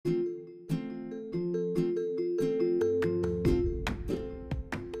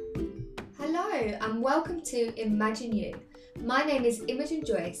Welcome to Imagine You. My name is Imogen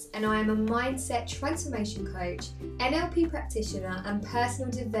Joyce and I am a mindset transformation coach, NLP practitioner and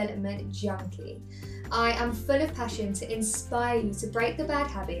personal development junkie. I am full of passion to inspire you to break the bad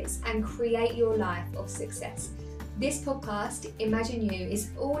habits and create your life of success. This podcast, Imagine You,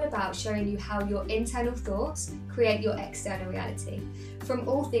 is all about showing you how your internal thoughts create your external reality. From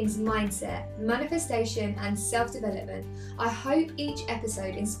all things mindset, manifestation, and self-development, I hope each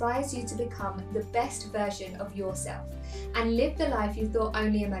episode inspires you to become the best version of yourself and live the life you thought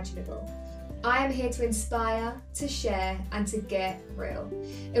only imaginable. I am here to inspire, to share, and to get real.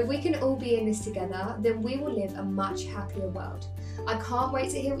 If we can all be in this together, then we will live a much happier world. I can't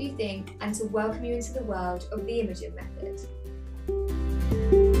wait to hear what you think and to welcome you into the world of the Imogen Method.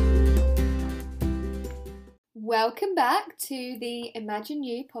 Welcome back to the Imagine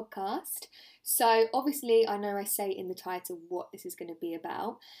You podcast. So obviously I know I say in the title what this is going to be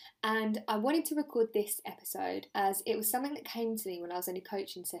about, and I wanted to record this episode as it was something that came to me when I was in a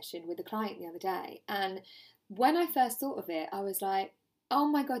coaching session with a client the other day. And when I first thought of it, I was like, oh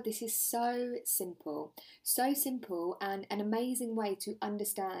my God, this is so simple and an amazing way to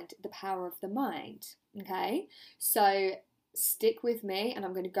understand the power of the mind. Okay, so stick with me and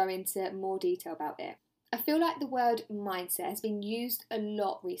I'm going to go into more detail about it. I feel like the word mindset has been used a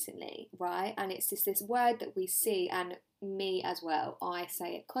lot recently, right? And it's just this word that we see, and me as well. I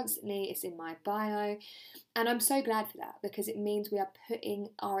say it constantly, it's in my bio, and I'm so glad for that because it means we are putting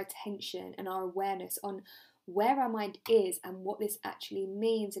our attention and our awareness on where our mind is and what this actually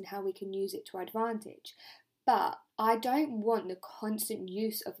means and how we can use it to our advantage. But I don't want the constant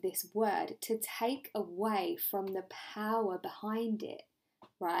use of this word to take away from the power behind it.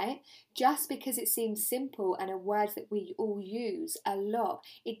 Right? Just because it seems simple and a word that we all use a lot,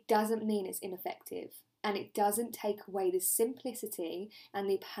 it doesn't mean it's ineffective, and it doesn't take away the simplicity and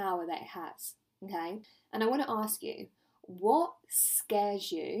the power that it has. Okay? And I want to ask you, what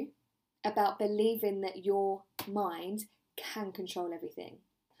scares you about believing that your mind can control everything?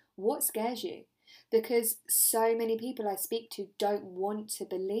 What scares you? Because so many people I speak to don't want to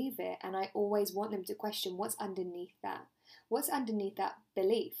believe it, and I always want them to question what's underneath that. What's underneath that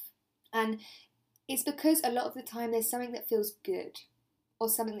belief? And it's because a lot of the time there's something that feels good or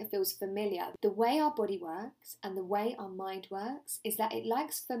something that feels familiar. The way our body works and the way our mind works is that it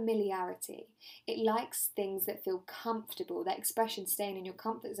likes familiarity. It likes things that feel comfortable. That expression, staying in your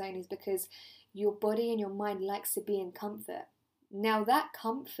comfort zone, is because your body and your mind likes to be in comfort. Now that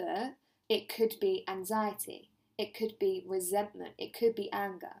comfort, it could be anxiety, it could be resentment, it could be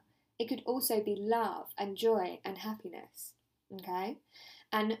anger. It could also be love and joy and happiness, okay?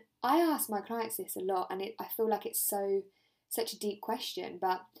 And I ask my clients this a lot, and I feel like it's such a deep question,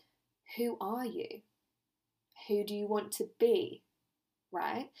 but who are you? Who do you want to be,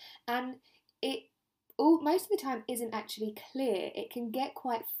 right? And most of the time isn't actually clear. It can get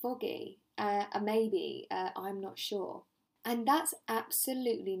quite foggy, maybe, I'm not sure. And that's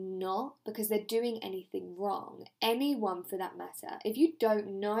absolutely not because they're doing anything wrong. Anyone for that matter. If you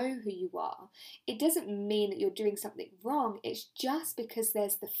don't know who you are, it doesn't mean that you're doing something wrong. It's just because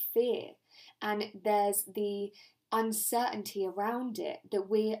there's the fear and there's the uncertainty around it that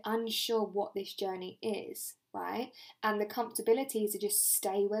we're unsure what this journey is, right? And the comfortability to just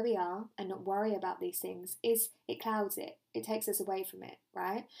stay where we are and not worry about these things it clouds it. It takes us away from it,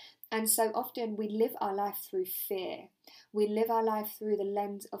 right? And so often we live our life through fear. We live our life through the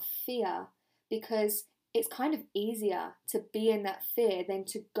lens of fear because it's kind of easier to be in that fear than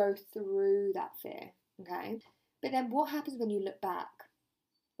to go through that fear, okay? But then what happens when you look back?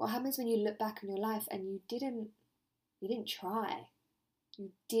 What happens when you look back on your life and you didn't try?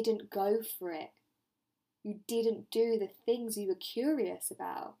 You didn't go for it. You didn't do the things you were curious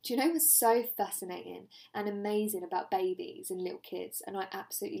about. Do you know what's so fascinating and amazing about babies and little kids, and I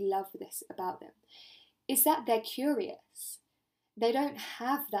absolutely love this about them, is that they're curious. They don't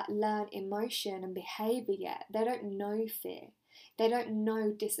have that learned emotion and behaviour yet. They don't know fear. They don't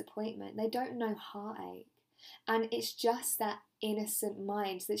know disappointment. They don't know heartache. And it's just that innocent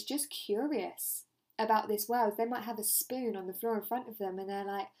mind that's just curious about this world. They might have a spoon on the floor in front of them and they're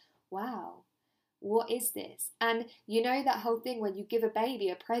like, wow, what is this? And you know that whole thing when you give a baby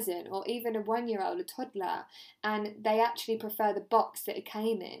a present or even a 1-year-old, a toddler, and they actually prefer the box that it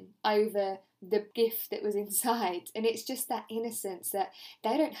came in over the gift that was inside. And it's just that innocence that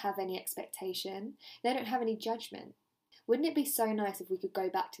they don't have any expectation. They don't have any judgment. Wouldn't it be so nice if we could go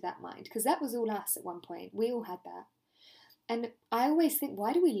back to that mind? Because that was all us at one point. We all had that. And I always think,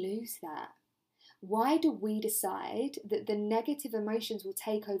 why do we lose that? Why do we decide that the negative emotions will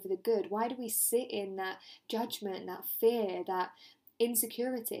take over the good? Why do we sit in that judgment, that fear, that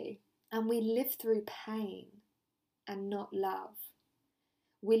insecurity? And we live through pain and not love.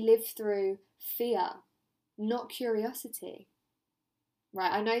 We live through fear, not curiosity.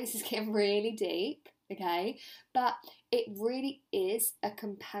 Right, I know this is getting really deep, okay? But it really is a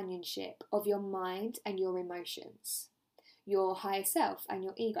companionship of your mind and your emotions, your higher self and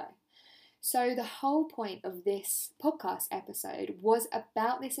your ego. So the whole point of this podcast episode was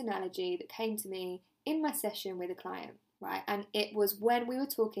about this analogy that came to me in my session with a client, right? And it was when we were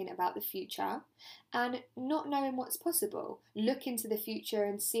talking about the future and not knowing what's possible, look into the future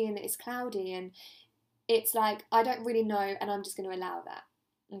and seeing that it's cloudy, and it's like, I don't really know, and I'm just going to allow that.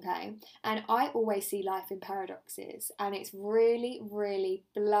 Okay, and I always see life in paradoxes, and it's really, really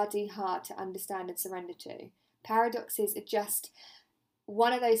bloody hard to understand and surrender to. Paradoxes are just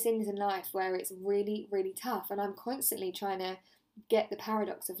one of those things in life where it's really, really tough, and I'm constantly trying to get the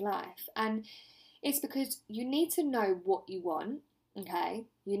paradox of life. And it's because you need to know what you want, okay?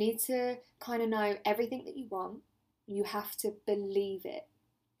 You need to kind of know everything that you want. You have to believe it.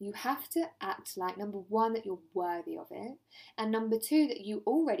 You have to act like, number one, that you're worthy of it, and number two, that you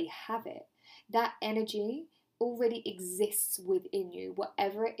already have it. That energy already exists within you.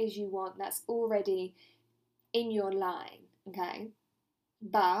 Whatever it is you want, that's already in your line, okay?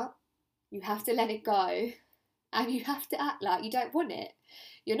 But you have to let it go, and you have to act like you don't want it.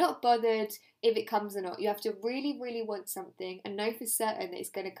 You're not bothered if it comes or not. You have to really, really want something and know for certain that it's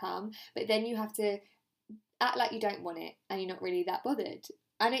going to come, but then you have to act like you don't want it and you're not really that bothered.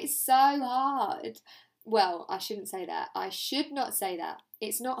 And it's so hard. Well, I shouldn't say that. I should not say that.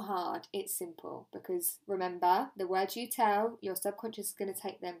 It's not hard, it's simple. Because remember, the words you tell, your subconscious is going to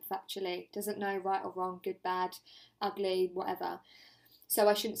take them factually. Doesn't know right or wrong, good, bad, ugly, whatever. So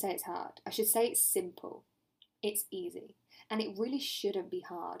I shouldn't say it's hard. I should say it's simple. It's easy. And it really shouldn't be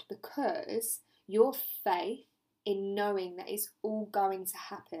hard, because your faith in knowing that it's all going to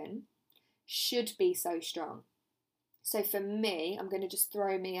happen should be so strong. So for me, I'm going to just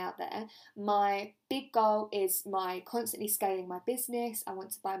throw me out there. My big goal is my constantly scaling my business. I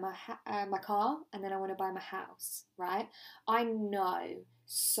want to buy my car, and then I want to buy my house, right? I know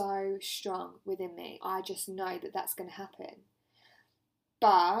so strong within me. I just know that that's going to happen.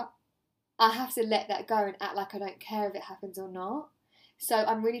 But I have to let that go and act like I don't care if it happens or not. So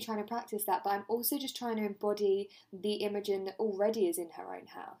I'm really trying to practice that, but I'm also just trying to embody the Imogen that already is in her own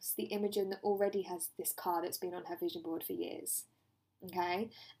house, the Imogen that already has this car that's been on her vision board for years,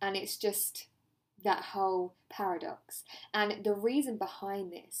 okay? And it's just that whole paradox. And the reason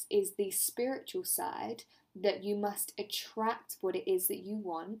behind this is the spiritual side, that you must attract what it is that you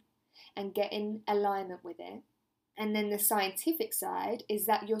want and get in alignment with it. And then the scientific side is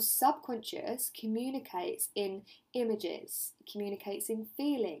that your subconscious communicates in images, communicates in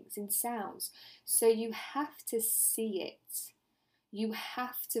feelings, in sounds. So you have to see it. You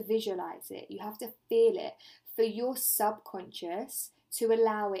have to visualize it. You have to feel it for your subconscious to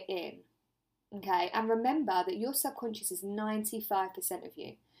allow it in. Okay? And remember that your subconscious is 95% of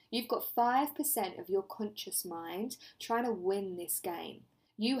you. You've got 5% of your conscious mind trying to win this game.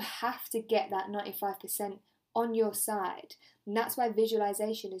 You have to get that 95% on your side. And that's why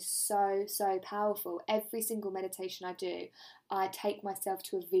visualization is so, so powerful. Every single meditation I do, I take myself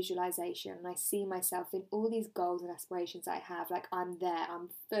to a visualization and I see myself in all these goals and aspirations I have. Like I'm there, I'm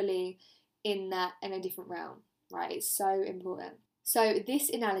fully in that, in a different realm, right? It's so important. So this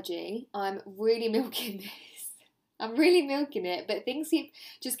analogy, I'm really milking this. I'm really milking it, but things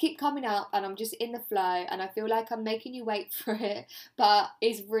keep coming up, and I'm just in the flow, and I feel like I'm making you wait for it, but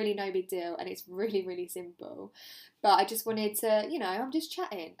it's really no big deal, and it's really, really simple. But I just wanted to, I'm just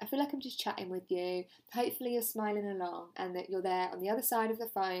chatting. I feel like I'm just chatting with you. Hopefully you're smiling along, and that you're there on the other side of the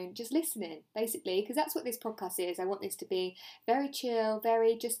phone, just listening, basically, because that's what this podcast is. I want this to be very chill,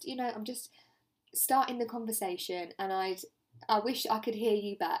 very just, I'm just starting the conversation, and I wish I could hear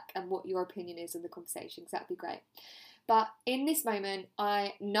you back and what your opinion is on the conversation, because that'd be great. But in this moment,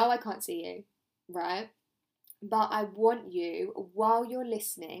 I know I can't see you, right? But I want you, while you're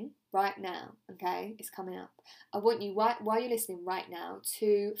listening right now, okay, it's coming up. I want you, while you're listening right now,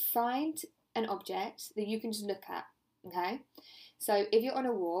 to find an object that you can just look at, okay? So if you're on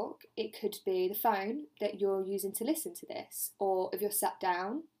a walk, it could be the phone that you're using to listen to this. Or if you're sat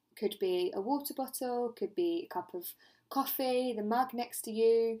down, could be a water bottle, could be a cup of coffee, the mug next to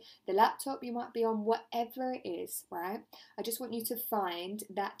you, the laptop you might be on, whatever it is, right? I just want you to find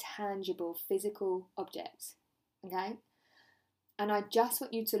that tangible, physical object, okay? And I just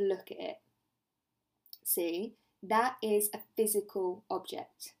want you to look at it. See, that is a physical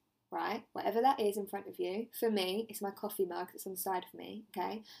object, right? Whatever that is in front of you. For me, it's my coffee mug that's on the side of me,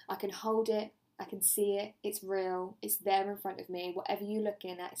 okay? I can hold it, I can see it. It's real. It's there in front of me. Whatever you're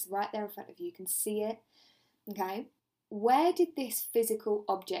looking at, it's right there in front of you. You can see it. Okay? Where did this physical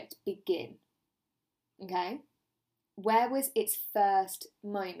object begin? Okay? Where was its first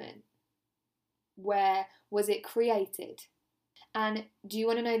moment? Where was it created? And do you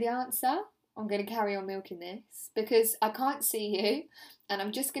want to know the answer? I'm going to carry on milking this because I can't see you, and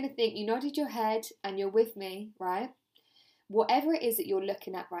I'm just going to think you nodded your head and you're with me, right? Whatever it is that you're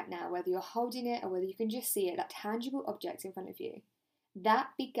looking at right now, whether you're holding it or whether you can just see it, that tangible object in front of you, that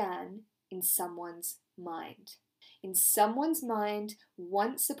began in someone's mind. In someone's mind,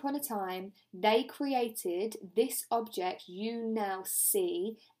 once upon a time, they created this object you now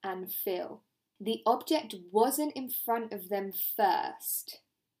see and feel. The object wasn't in front of them first.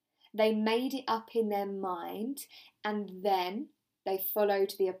 They made it up in their mind, and then they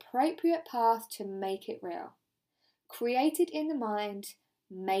followed the appropriate path to make it real. Created in the mind,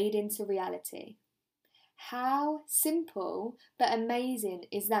 made into reality. How simple but amazing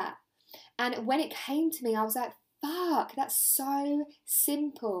is that? And when it came to me, I was like, fuck, that's so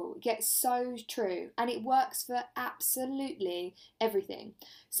simple yet so true, and it works for absolutely everything.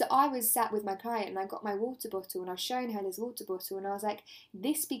 So I was sat with my client and I got my water bottle and I was showing her this water bottle and I was like,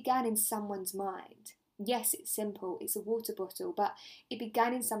 this began in someone's mind. Yes, it's simple, it's a water bottle, but it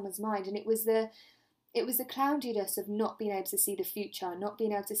began in someone's mind, and it was the cloudiness of not being able to see the future, not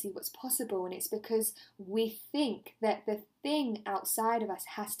being able to see what's possible, and it's because we think that the thing outside of us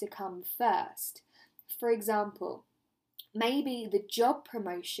has to come first. For example, maybe the job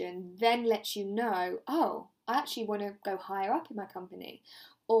promotion then lets you know, oh, I actually want to go higher up in my company.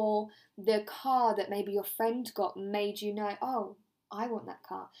 Or the car that maybe your friend got made you know, oh, I want that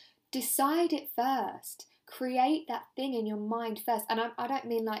car. Decide it first. Create that thing in your mind first. And I don't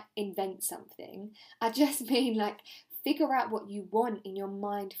mean like invent something. I just mean like figure out what you want in your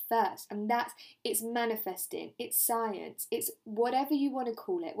mind first. And it's manifesting, it's science, it's whatever you want to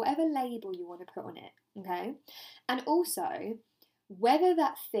call it, whatever label you want to put on it, okay? And also, whether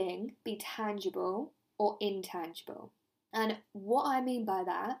that thing be tangible or intangible. And what I mean by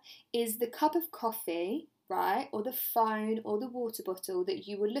that is the cup of coffee, right, or the phone or the water bottle that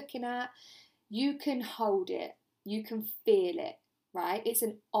you were looking at, you can hold it, you can feel it, right? It's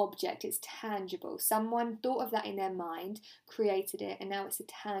an object, it's tangible. Someone thought of that in their mind, created it, and now it's a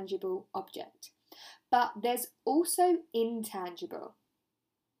tangible object. But there's also intangible,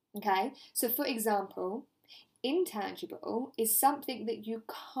 okay? So for example, intangible is something that you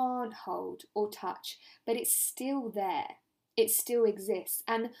can't hold or touch, but it's still there. It still exists.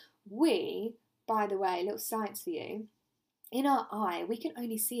 And we, by the way, little science for you, in our eye, we can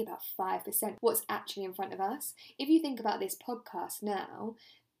only see about 5% what's actually in front of us. If you think about this podcast now,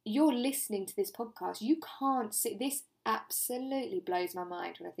 you're listening to this podcast, you can't see. This absolutely blows my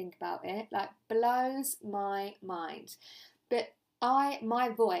mind when I think about it. Like, blows my mind. But my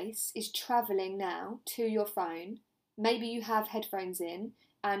voice is travelling now to your phone. Maybe you have headphones in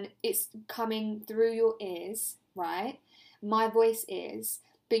and it's coming through your ears, right? My voice is,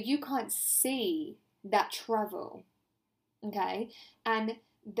 but you can't see that travel. Okay, and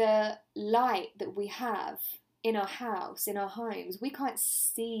the light that we have in our house, in our homes, we can't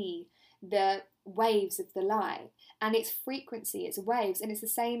see the waves of the light, and its frequency, its waves, and it's the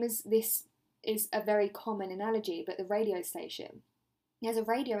same as, this is a very common analogy, but the radio station. There's a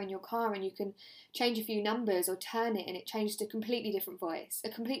radio in your car and you can change a few numbers or turn it and it changes to a completely different voice, a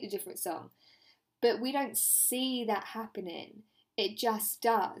completely different song. But we don't see that happening. It just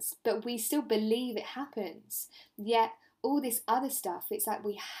does. But we still believe it happens. Yet all this other stuff, it's like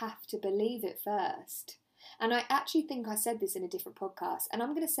we have to believe it first. And I actually think I said this in a different podcast, and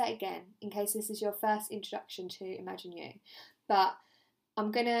I'm going to say it again in case this is your first introduction to Imagine You. But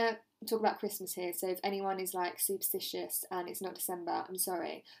I'm going to talk about Christmas here, so if anyone is like superstitious and it's not December, I'm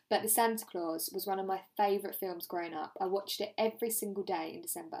sorry. But The Santa Claus was one of my favourite films growing up. I watched it every single day in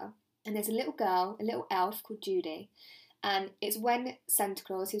December. And there's a little girl, a little elf called Judy. And it's when Santa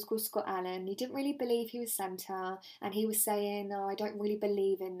Claus, he was called Scott Allen, he didn't really believe he was Santa, and he was saying, no, I don't really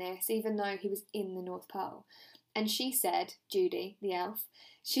believe in this, even though he was in the North Pole. And she said, Judy, the elf,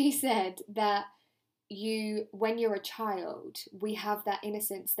 she said that when you're a child, we have that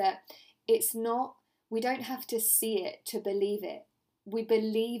innocence that we don't have to see it to believe it. We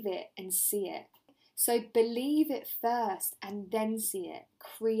believe it and see it. So believe it first and then see it,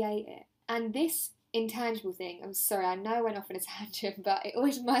 create it. And this intangible thing, I'm sorry, I know I went off on a tangent, but it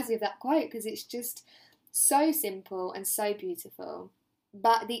always reminds me of that quote because it's just so simple and so beautiful.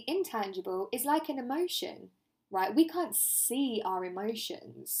 But the intangible is like an emotion, right? We can't see our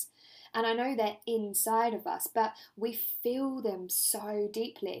emotions. And I know they're inside of us, but we feel them so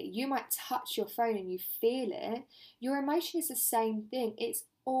deeply. You might touch your phone and you feel it. Your emotion is the same thing. It's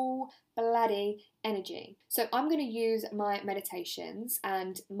all bloody energy. So I'm going to use my meditations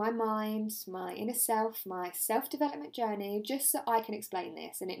and my mind, my inner self, my self-development journey, just so I can explain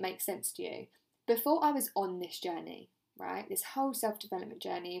this and it makes sense to you. Before I was on this journey, right, this whole self-development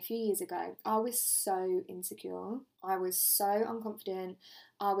journey a few years ago, I was so insecure. I was so unconfident.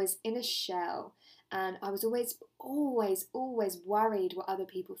 I was in a shell. And I was always worried what other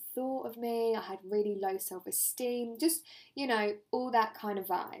people thought of me. I had really low self-esteem, just, all that kind of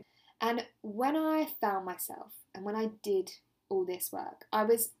vibe. And when I found myself and when I did all this work, I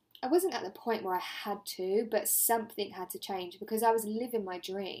wasn't at the point where I had to, but something had to change because I was living my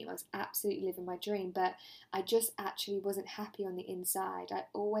dream. I was absolutely living my dream, but I just actually wasn't happy on the inside. I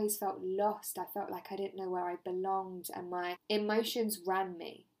always felt lost. I felt like I didn't know where I belonged, and my emotions ran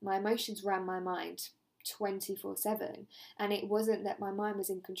me. My emotions ran my mind 24/7, and it wasn't that my mind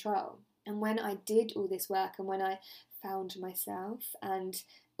was in control. And when I did all this work and when I found myself and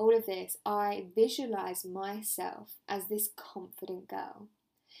all of this, I visualized myself as this confident girl,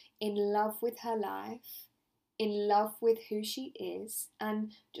 in love with her life, in love with who she is,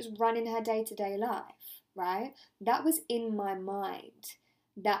 and just running her day-to-day life, right? That was in my mind.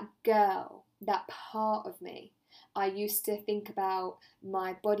 That girl, that part of me. I used to think about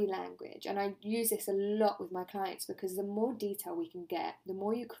my body language, and I use this a lot with my clients because the more detail we can get, the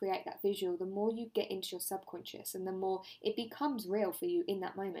more you create that visual, the more you get into your subconscious, and the more it becomes real for you in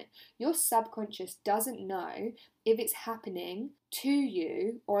that moment. Your subconscious doesn't know if it's happening to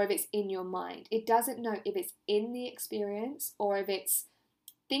you or if it's in your mind. It doesn't know if it's in the experience or if it's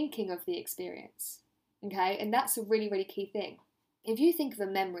thinking of the experience. Okay, and that's a really, really key thing. If you think of a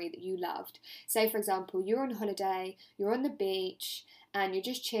memory that you loved, say for example, you're on holiday, you're on the beach, and you're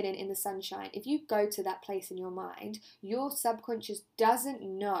just chilling in the sunshine, if you go to that place in your mind, your subconscious doesn't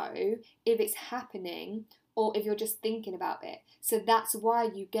know if it's happening or if you're just thinking about it. So that's why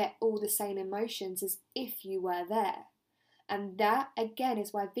you get all the same emotions as if you were there. And that, again,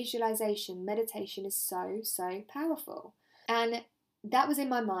 is why visualization, meditation is so, so powerful. And that was in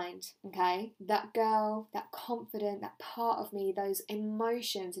my mind, okay? That girl, that confident, that part of me, those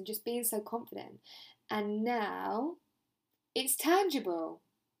emotions and just being so confident. And now it's tangible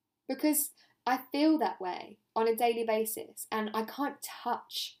because I feel that way on a daily basis, and I can't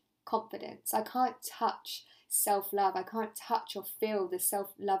touch confidence. I can't touch self-love. I can't touch or feel the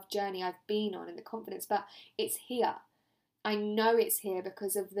self-love journey I've been on and the confidence, but it's here. I know it's here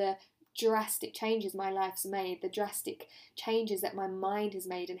because of the drastic changes my life's made, the drastic changes that my mind has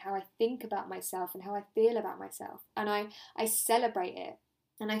made and how I think about myself and how I feel about myself. And I celebrate it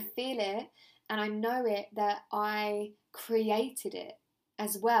and I feel it and I know it that I created it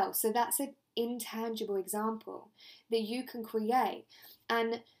as well. So that's an intangible example that you can create.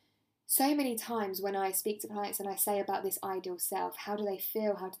 And so many times when I speak to clients and I say about this ideal self, how do they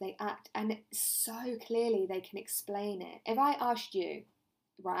feel, how do they act, and so clearly they can explain it. If I asked you,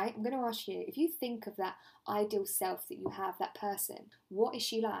 right, I'm going to ask you, if you think of that ideal self that you have, that person, what is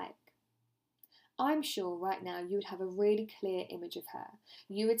she like? I'm sure right now you would have a really clear image of her.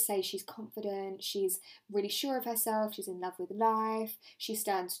 You would say she's confident, she's really sure of herself, she's in love with life, she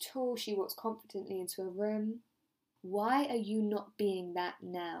stands tall, she walks confidently into a room. Why are you not being that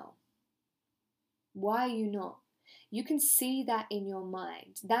now? Why are you not? You can see that in your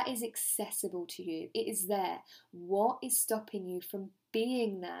mind. That is accessible to you. It is there. What is stopping you from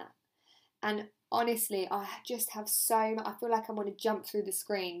being that? And honestly, I just have so much. I feel like I want to jump through the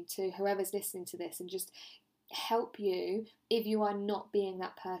screen to whoever's listening to this and just help you if you are not being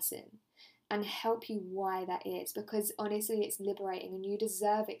that person and help you why that is. Because honestly, it's liberating and you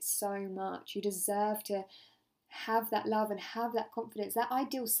deserve it so much. You deserve to have that love and have that confidence, that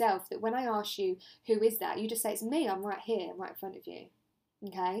ideal self that when I ask you, who is that? You just say, it's me, I'm right here, I'm right in front of you.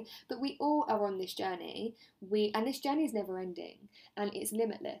 Okay? But we all are on this journey. And this journey is never ending and it's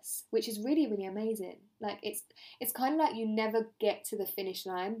limitless, which is really, really amazing. Like it's kind of like you never get to the finish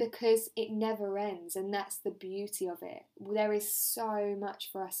line because it never ends, and that's the beauty of it. There is so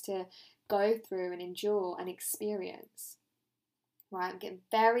much for us to go through and endure and experience. Right, I'm getting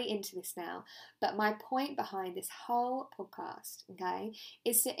very into this now, but my point behind this whole podcast, okay,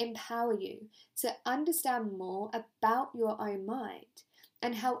 is to empower you to understand more about your own mind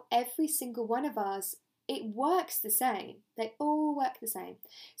and how every single one of us, it works the same. They all work the same.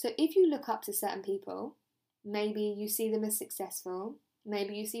 So if you look up to certain people, maybe you see them as successful,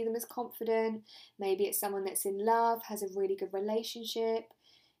 maybe you see them as confident, maybe it's someone that's in love, has a really good relationship,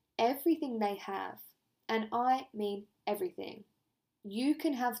 everything they have, and I mean everything, You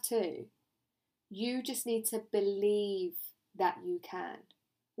can have too. You just need to believe that you can.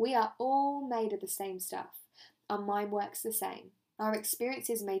 We are all made of the same stuff. Our mind works the same. Our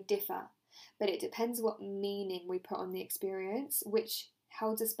experiences may differ, but it depends what meaning we put on the experience, which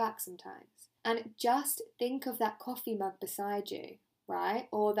holds us back sometimes. And just think of that coffee mug beside you, right?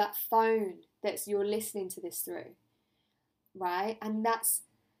 Or that phone that you're listening to this through, right? And that's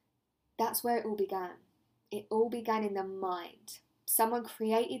where it all began. It all began in the mind. Someone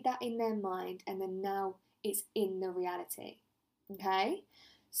created that in their mind, and then now it's in the reality. Okay?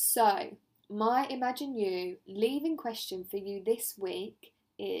 So, my Imagine You leaving question for you this week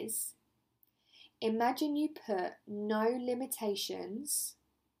is, imagine you put no limitations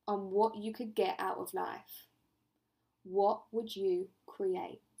on what you could get out of life. What would you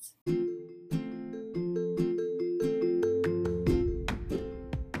create?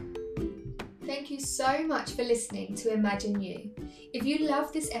 Thank you so much for listening to Imagine You. If you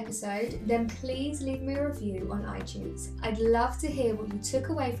loved this episode, then please leave me a review on iTunes. I'd love to hear what you took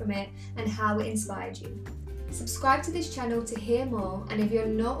away from it and how it inspired you. Subscribe to this channel to hear more, and if you're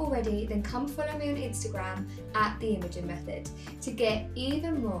not already, then come follow me on Instagram at The Imogen Method to get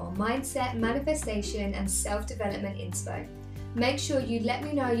even more mindset, manifestation and self-development inspo. Make sure you let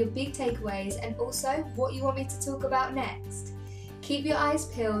me know your big takeaways and also what you want me to talk about next. Keep your eyes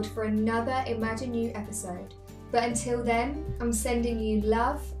peeled for another Imagine You episode. But until then, I'm sending you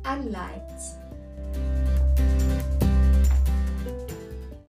love and light.